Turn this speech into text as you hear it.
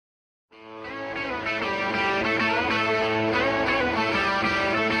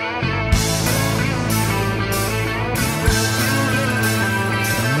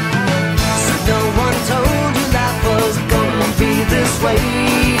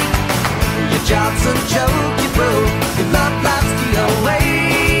away. Your job's a joke you broke, your love life's the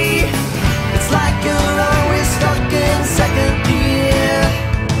away. It's like you're always stuck in second gear,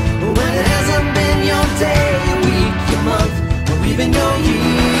 when it hasn't been your day, your week, your month, or even your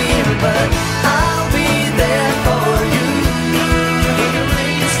year. But I'll be there for you when the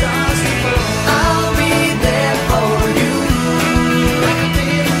rain starts to fall. I'll be there for you like I've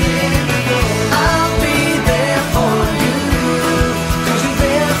been there before. I'll be there for you 'cause you're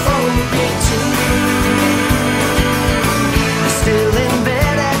there for me too. You're still in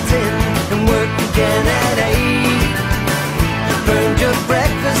bed at 10 and work again at 8. You burned your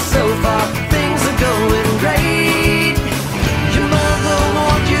breakfast so far, things are going great. Your mother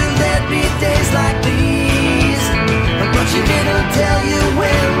warned you there'd be days like these, but she didn't tell you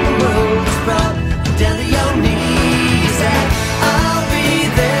when the world was brought down to your knees. And I'll be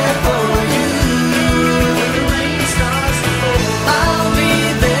there for you when the rain starts to fall. I'll be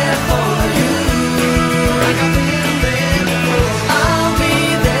there for you like I've been there before. I'll be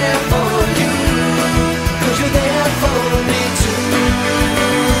there for you 'cause you're there for me too.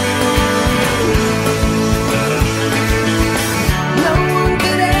 No one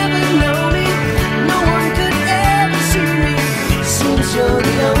could ever know me, no one could ever see me. Seems you're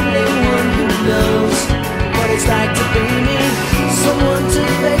the only one who knows what it's like to be me. Someone to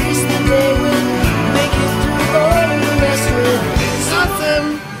face the day with, make it through all the rest with. It's awesome.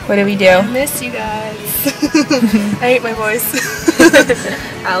 What did we do? I miss you guys. I hate my voice.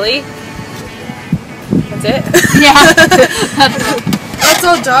 Allie? That's it? Yeah. That's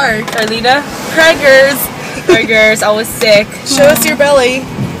so dark. Arlena? Crackers. Burgers, always sick. Show us your belly.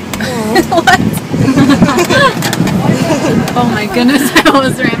 What? Oh my goodness, I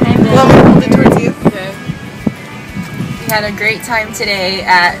almost ran my Let mouth. me hold it towards you. Okay. We had a great time today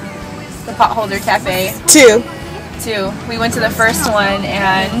at the Potholder Cafe. Two. We went to the first one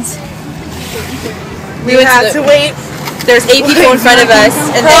and We had to wait there's 8 people in front of us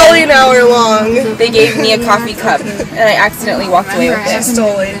and probably then an hour long. they gave me a coffee cup and I accidentally walked away with I it.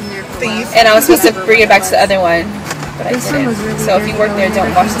 stole it. Thief. And I was supposed to bring it back to the other one, but I didn't. So if you work there,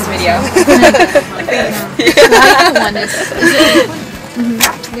 don't watch this video.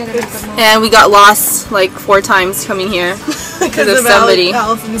 And we got lost like 4 times coming here because of somebody.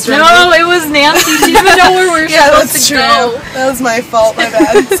 Allison's No, it was Nancy. She didn't know where we're Yeah, supposed that's to true. go. That was my fault. My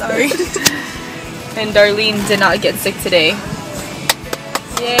bad. Sorry. And Darlene did not get sick today.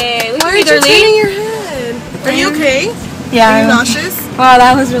 Yay! Look Why at are me, you Darlene. turning your head? Are you okay? Yeah. Are you nauseous? Wow,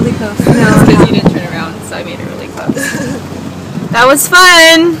 that was really close. It's because you didn't turn around, so I made it really close. That was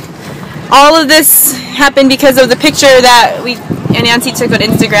fun. All of this happened because of the picture that we and Nancy took on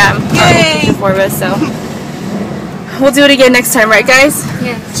Instagram. Yay! For us, so we'll do it again next time, right, guys?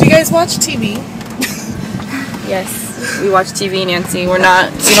 Yeah. Do you guys watch TV? Yes, we watch TV, Nancy. We don't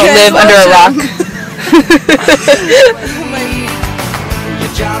guys live under a rock.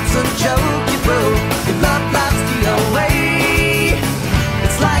 Your job's a joke you broke,